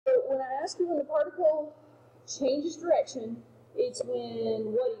ask you when the particle changes direction, it's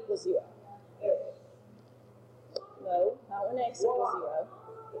when what equals 0? No, not when x equals 0.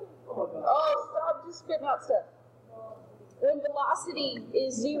 Oh, stop just spitting out stuff. When velocity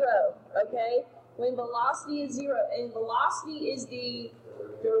is 0, okay? When velocity is 0, and velocity is the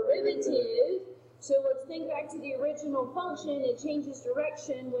derivative. So let's think back to the original function. It changes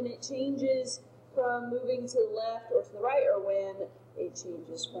direction when it changes from moving to the left or to the right, or when it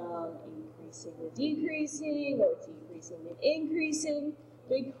changes from increasing to decreasing or decreasing to increasing.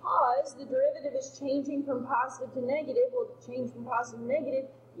 Because the derivative is changing from positive to negative, well, to change from positive to negative,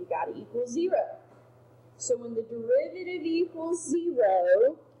 you got to equal 0. So when the derivative equals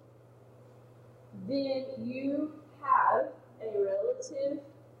 0, then you have a relative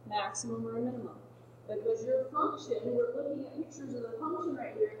maximum or minimum. Because your function, we're looking at pictures of the function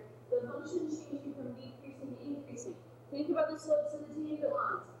right here, the function is changing from decreasing to increasing. Think about the slopes of the tangent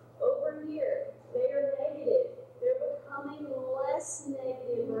lines. Over here, they are negative. They're becoming less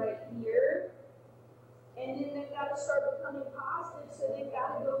negative right here. And then they've got to start becoming positive, so they've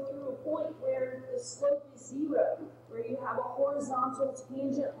got to go through a point where the slope is 0, where you have a horizontal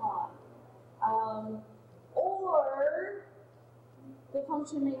tangent line. Or the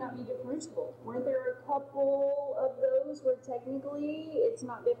function may not be differentiable. Weren't there a couple of those where technically it's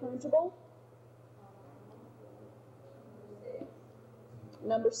not differentiable?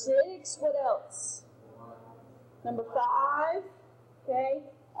 Number 6, what else? Number 5, okay.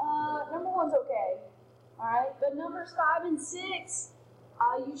 Number 1's okay. Alright, but numbers 5 and 6,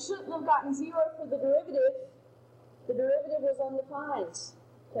 you shouldn't have gotten 0 for the derivative. The derivative was undefined,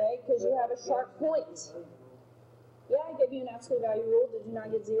 okay, because you have a sharp point. Yeah, I gave you an absolute value rule. Did you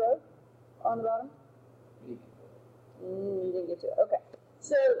not get 0 on the bottom? You didn't get to it. Okay.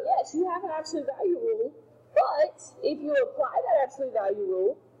 So, yes, you have an absolute value rule, but if you apply that absolute value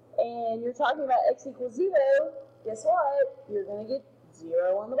rule and you're talking about x equals 0, guess what? You're going to get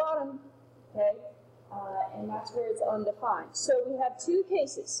 0 on the bottom, okay? And that's where it's undefined. So we have two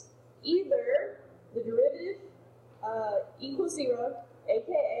cases. Either the derivative equals 0,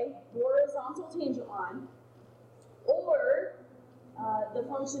 aka horizontal tangent line, or the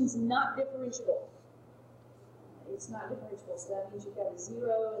function's not differentiable. It's not differentiable, so that means you've got a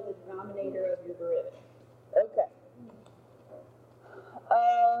 0 in the denominator of your derivative. Okay.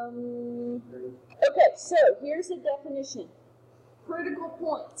 Okay, so here's the definition. Critical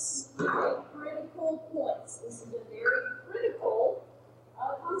points. Critical points. This is a very critical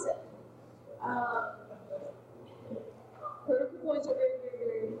concept. Critical points are very, very,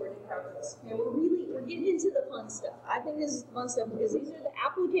 very important in calculus. Okay, we're getting into the fun stuff. I think this is the fun stuff because these are the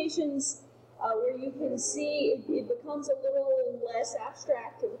applications where you can see it becomes a little less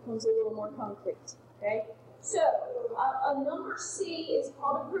abstract. It becomes a little more concrete. Okay. So a number C is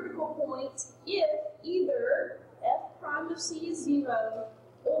called a critical point if either f prime of C is 0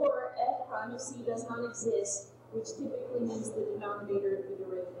 or f prime of C does not exist, which typically means the denominator of the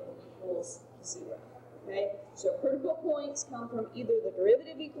derivative equals 0. Okay? So critical points come from either the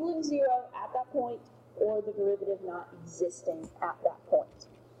derivative equaling 0 at that point or the derivative not existing at that point.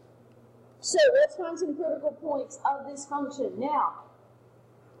 So let's find some critical points of this function. Now,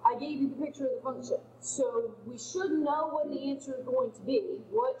 I gave you the picture of the function, so we should know what the answer is going to be.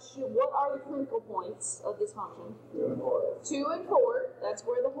 What are the critical points of this function? 2 and 4. 2 and 4, that's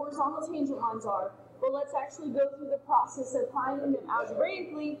where the horizontal tangent lines are. But let's actually go through the process of finding them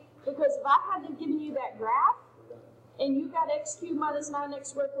algebraically, because if I had to given you that graph, and you got x cubed minus 9x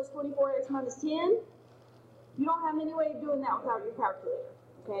squared plus 24x minus 10, you don't have any way of doing that without your calculator.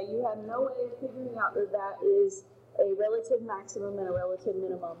 Okay, you have no way of figuring out that that is a relative maximum and a relative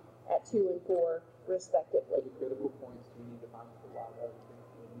minimum at 2 and 4, respectively. The critical points we need to find for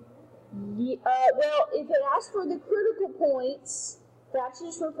y. Well, if it asks for the critical points, that's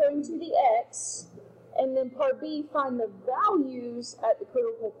just referring to the x, and then part B, find the values at the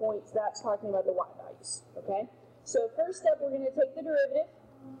critical points, that's talking about the y values, okay? So first step, we're going to take the derivative.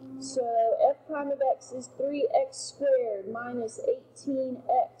 So f prime of x is 3x squared minus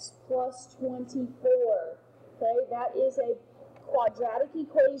 18x plus 24. Okay, that is a quadratic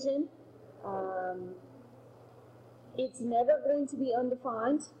equation. It's never going to be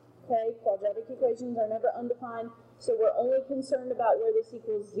undefined. Okay, quadratic equations are never undefined. So we're only concerned about where this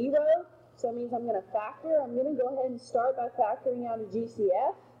equals 0. So that means I'm going to factor. I'm going to go ahead and start by factoring out a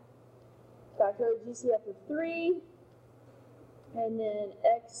GCF. Factor out a GCF of 3. And then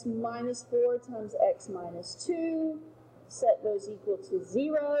x minus 4 times x minus 2. Set those equal to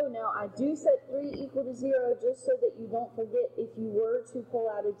 0. Now I do set 3 equal to 0 just so that you don't forget if you were to pull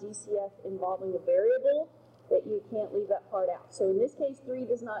out a GCF involving a variable, that you can't leave that part out. So in this case, 3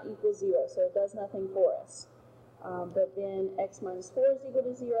 does not equal 0, so it does nothing for us. But then x minus 4 is equal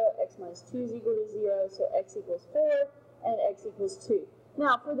to 0, x minus 2 is equal to 0, so x equals 4, and x equals 2.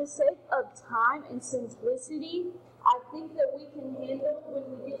 Now, for the sake of time and simplicity, I think that we can handle, when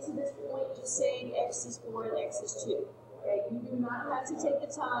we get to this point, just saying x is 4 and x is 2. Okay? You do not have to take the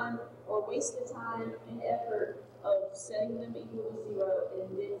time or waste the time and effort of setting them equal to 0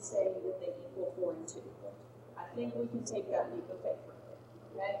 and then saying that they equal 4 and 2. I think we can take that leap of faith right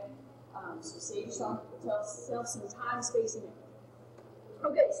there. Okay? So save yourself some time, space, and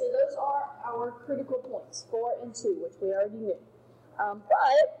effort. Okay, so those are our critical points, 4 and 2, which we already knew.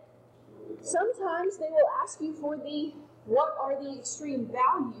 But sometimes they will ask you for what are the extreme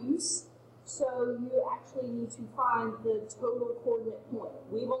values, so you actually need to find the total coordinate point.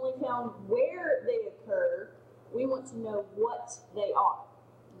 We've only found where they occur. We want to know what they are.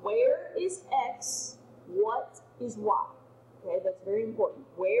 Where is x? What is y? Okay, that's very important.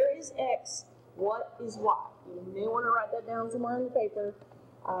 Where is x? What is y? You may want to write that down somewhere on the paper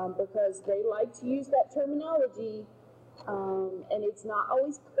because they like to use that terminology, and it's not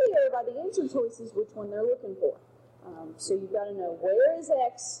always clear by the answer choices which one they're looking for. So you've got to know where is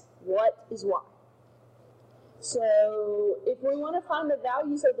x, what is y. So if we want to find the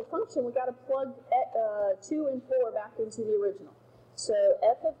values of the function, we've got to plug 2 and 4 back into the original. So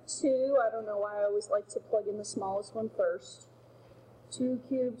f of 2, I don't know why I always like to plug in the smallest one first. 2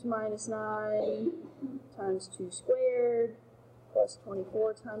 cubed minus 9 times 2 squared plus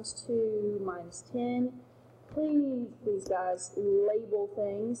 24 times 2 minus 10. Please, guys, label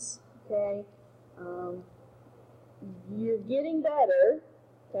things, okay? You're getting better,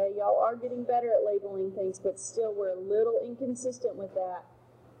 okay? Y'all are getting better at labeling things, but still we're a little inconsistent with that.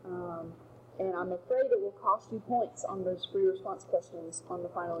 And I'm afraid it will cost you points on those free response questions on the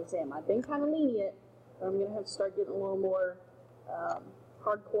final exam. I've been kind of lenient, but I'm going to have to start getting a little more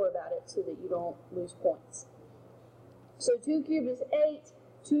hardcore about it so that you don't lose points. So 2 cubed is 8,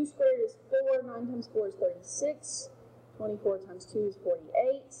 2 squared is 4, 9 times 4 is 36, 24 times 2 is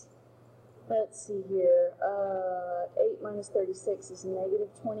 48. Let's see here, 8 minus 36 is negative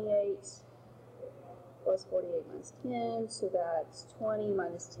 28, plus 48 minus 10, so that's 20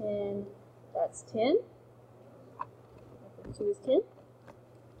 minus 10, that's 10. F of 2 is 10.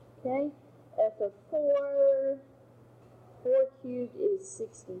 Okay, f of 4, 4 cubed is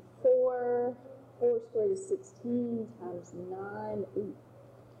 64, 4 squared is 16 times 9, ooh,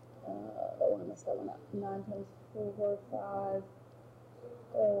 I want to mess that one up, 9 times 4, 5,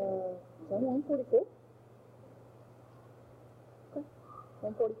 is that 144? Okay,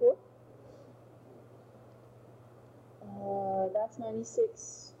 144. That's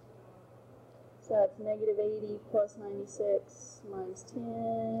 96. So that's negative 80 plus 96 minus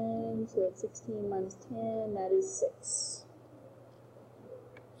 10. So that's 16 minus 10. That is 6.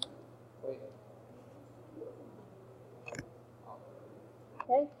 Wait.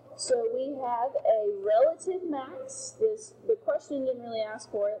 Okay, so we have a relative max. The question didn't really ask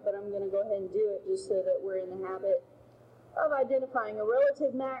for it, but I'm going to go ahead and do it just so that we're in the habit of identifying a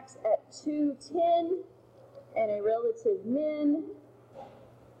relative max at 210 and a relative min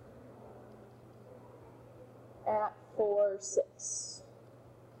at 4, 6.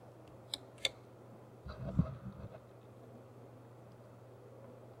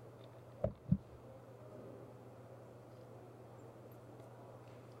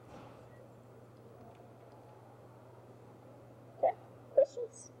 Okay,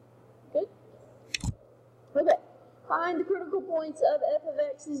 questions? Good? Okay. Find the critical points of f of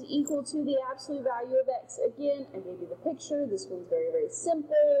x is equal to the absolute value of x. Again, I gave you the picture. This one's very, very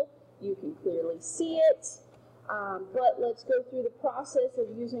simple. You can clearly see it. But let's go through the process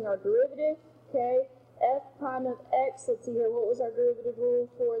of using our derivative. Okay, f prime of x, let's see here, what was our derivative rule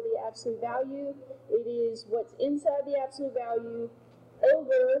for the absolute value? It is what's inside the absolute value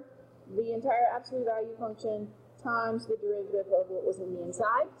over the entire absolute value function times the derivative of what was in the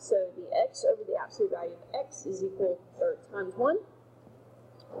inside. So the x over the absolute value of x is equal, or times 1.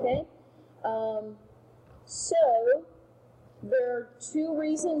 Okay, so there are 2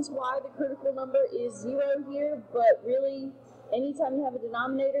 reasons why the critical number is 0 here, but really, anytime you have a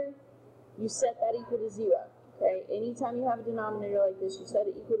denominator, you set that equal to 0. Okay, anytime you have a denominator like this, you set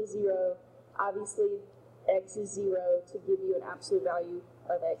it equal to 0. Obviously, x is 0 to give you an absolute value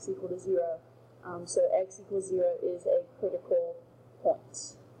of x equal to 0. So x equals 0 is a critical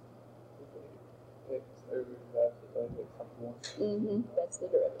point. X over that, so x something 1. That's the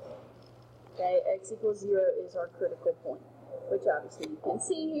derivative. Okay, x equals 0 is our critical point, which obviously you can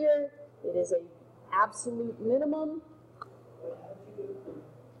see here. It is a absolute minimum.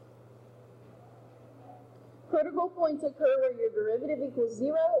 Critical points occur where your derivative equals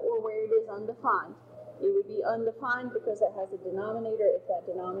 0 or where it is undefined. It would be undefined because it has a denominator. If that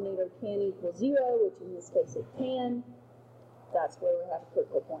denominator can equal 0, which in this case it can, that's where we have a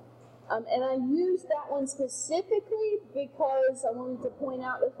critical point. And I used that one specifically because I wanted to point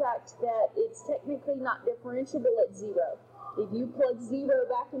out the fact that it's technically not differentiable at 0. If you plug 0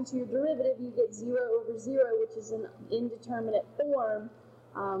 back into your derivative, you get 0 over 0, which is an indeterminate form.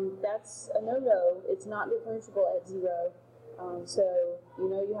 That's a no-no. It's not differentiable at 0. So you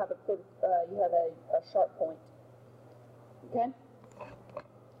know you have a sharp point. Okay.